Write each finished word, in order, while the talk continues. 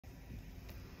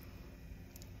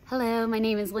Hello, my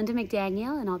name is Linda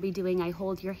McDaniel, and I'll be doing I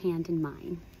Hold Your Hand in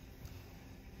Mine.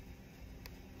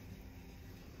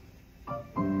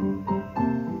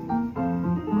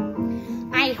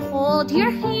 I hold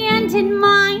your hand in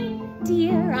mine,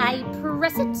 dear, I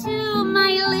press it to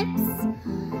my lips.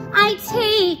 I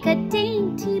take a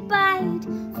dainty bite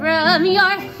from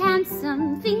your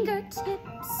handsome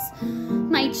fingertips.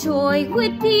 My joy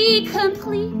would be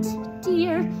complete,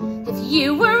 dear, if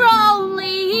you were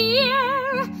only here.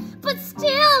 But still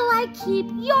I keep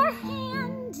your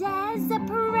hand as a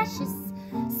precious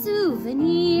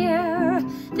souvenir.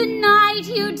 The night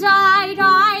you died,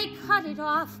 I cut it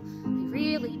off. I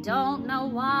really don't know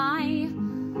why.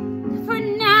 For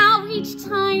now, each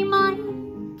time I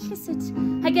kiss it,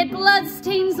 I get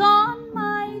bloodstains on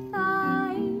my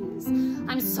thighs.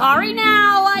 I'm sorry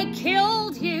now I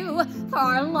killed you, for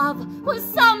our love was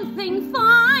something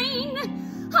fine.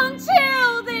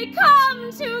 Until they come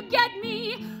to get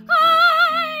me,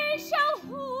 I shall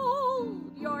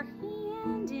hold your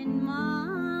hand in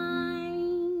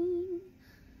mine.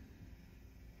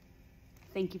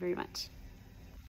 Thank you very much.